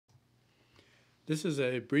This is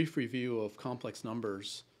a brief review of complex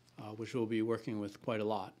numbers, which we'll be working with quite a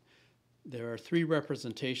lot. There are three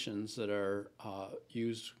representations that are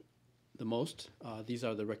used the most. These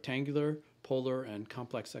are the rectangular, polar, and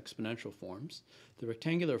complex exponential forms. The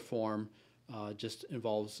rectangular form just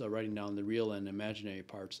involves writing down the real and imaginary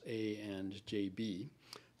parts a and jb.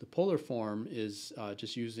 The polar form is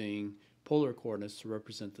just using polar coordinates to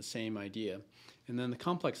represent the same idea. And then the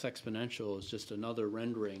complex exponential is just another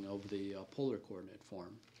rendering of the polar coordinate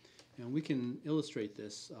form. And we can illustrate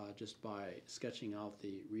this just by sketching out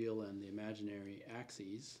the real and the imaginary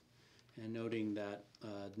axes and noting that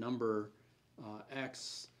number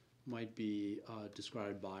x might be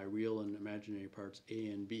described by real and imaginary parts a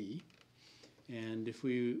and b. And if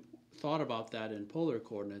we thought about that in polar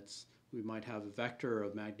coordinates, we might have a vector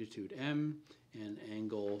of magnitude m and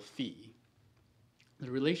angle phi. The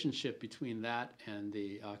relationship between that and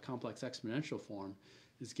the complex exponential form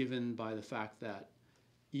is given by the fact that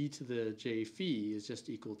e to the j phi is just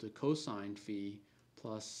equal to cosine phi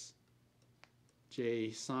plus j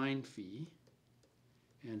sine phi.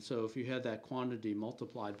 And so if you had that quantity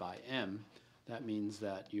multiplied by m, that means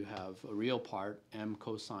that you have a real part, m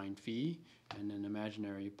cosine phi, and an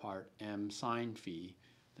imaginary part, m sine phi,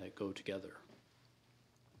 that go together.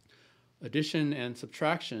 Addition and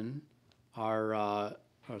subtraction are,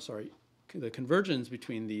 the convergence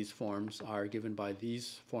between these forms are given by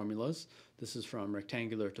these formulas. This is from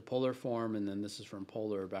rectangular to polar form, and then this is from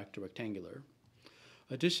polar back to rectangular.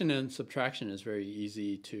 Addition and subtraction is very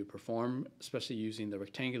easy to perform, especially using the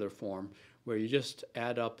rectangular form, where you just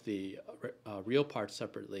add up the real parts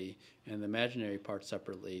separately and the imaginary parts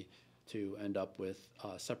separately to end up with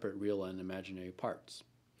separate real and imaginary parts.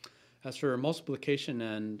 As for multiplication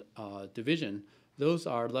and division, those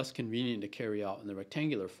are less convenient to carry out in the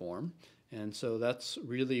rectangular form, and so that's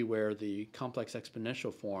really where the complex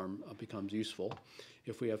exponential form becomes useful.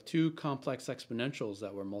 If we have two complex exponentials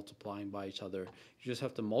that we're multiplying by each other, you just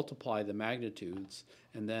have to multiply the magnitudes,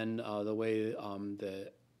 and then the way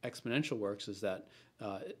the exponential works is that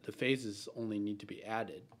the phases only need to be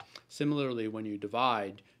added. Similarly, when you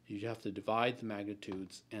divide, you have to divide the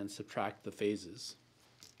magnitudes and subtract the phases.